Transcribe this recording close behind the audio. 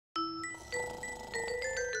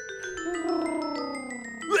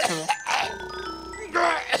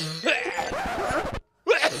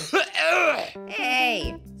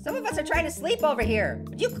are trying to sleep over here.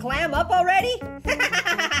 Would you clam up already?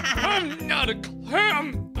 I'm not a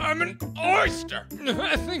clam. I'm an oyster.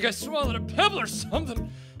 I think I swallowed a pebble or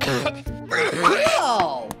something.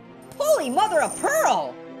 Oh, holy mother of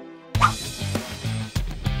pearl.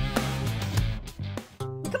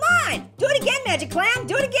 Come on, do it again, Magic Clam.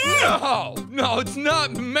 Do it again. No, it's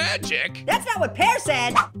not magic. That's not what Pear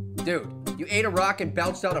said. Dude, you ate a rock and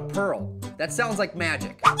bounced out a pearl. That sounds like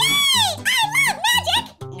magic. Yay! I love magic!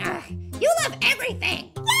 You love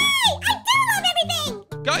everything. Yay! I do love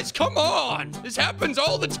everything! Guys, come on. This happens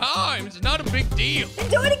all the time. It's not a big deal. Then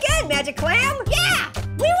do it again, Magic Clam. Yeah!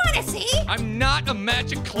 We want to see! I'm not a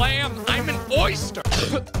magic clam. I'm an oyster.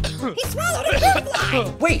 He swallowed a fruit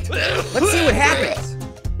fly! Wait, let's see what happens.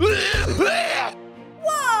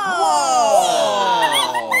 Whoa!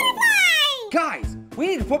 Guys, we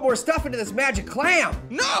need to put more stuff into this magic clam.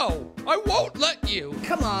 No, I won't let you.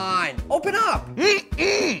 Come on, open up.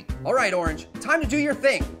 All right, Orange, time to do your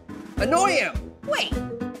thing. Annoy him. Wait,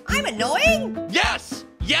 I'm annoying? Yes,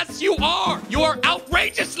 you are. You are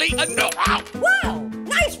outrageously annoying. Whoa,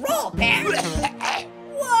 nice roll, Pear.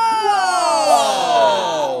 Whoa!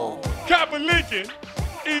 Capalican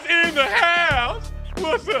is in the house.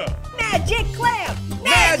 What's up? Magic Clam!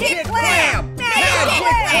 Magic Clam! Magic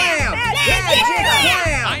Clam! Magic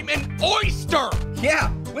Clam! I'm an oyster. Yeah,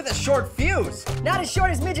 with a short fuse. Not as short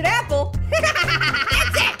as Midget Apple.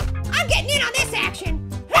 That's it! I'm getting in on this action!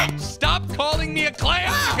 Stop calling me a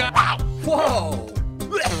clam. Whoa!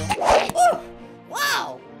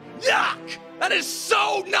 Whoa! Yuck! That is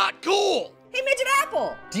so not cool. Hey, Midget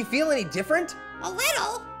Apple. Do you feel any different? A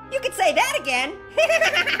little? You could say that again.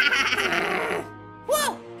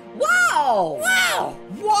 Whoa! Whoa! Wow!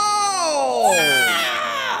 Whoa!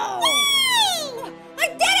 Wow! I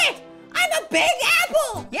did it! I'm a big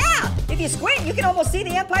apple! Yeah, if you squint, you can almost see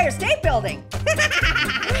the Empire State Building.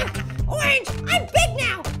 Orange, I'm big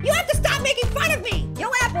now! You have to stop making fun of me!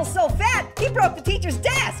 Yo Apple's so fat, he broke the teacher's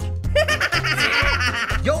desk.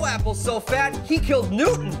 Yo Apple's so fat, he killed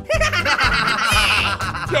Newton.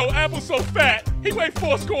 Yo, Apple's so fat, he weighed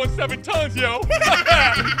 407 tons, yo.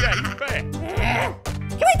 Yeah, he's fat.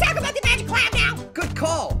 Can we talk about the magic clam now? Good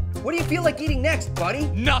call. What do you feel like eating next, buddy?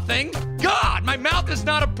 Nothing. God, my mouth is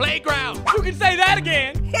not a playground. You can say that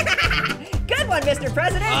again. Good one, Mr.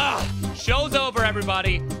 President. Show's over,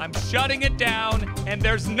 everybody. I'm shutting it down, and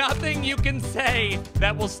there's nothing you can say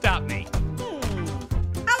that will stop me.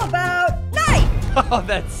 How about knife? Oh,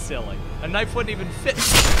 that's silly. A knife wouldn't even fit.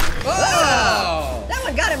 Oh! That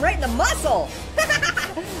one got him right in the muscle.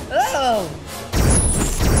 Oh.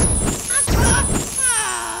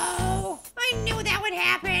 Oh, I knew that would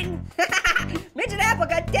happen. Midget Apple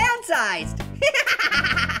got downsized.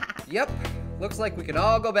 Yep, looks like we can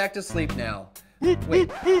all go back to sleep now.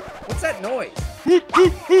 Wait, what's that noise?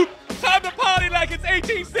 Time to party like it's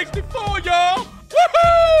 1864, y'all.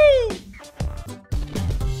 Woohoo!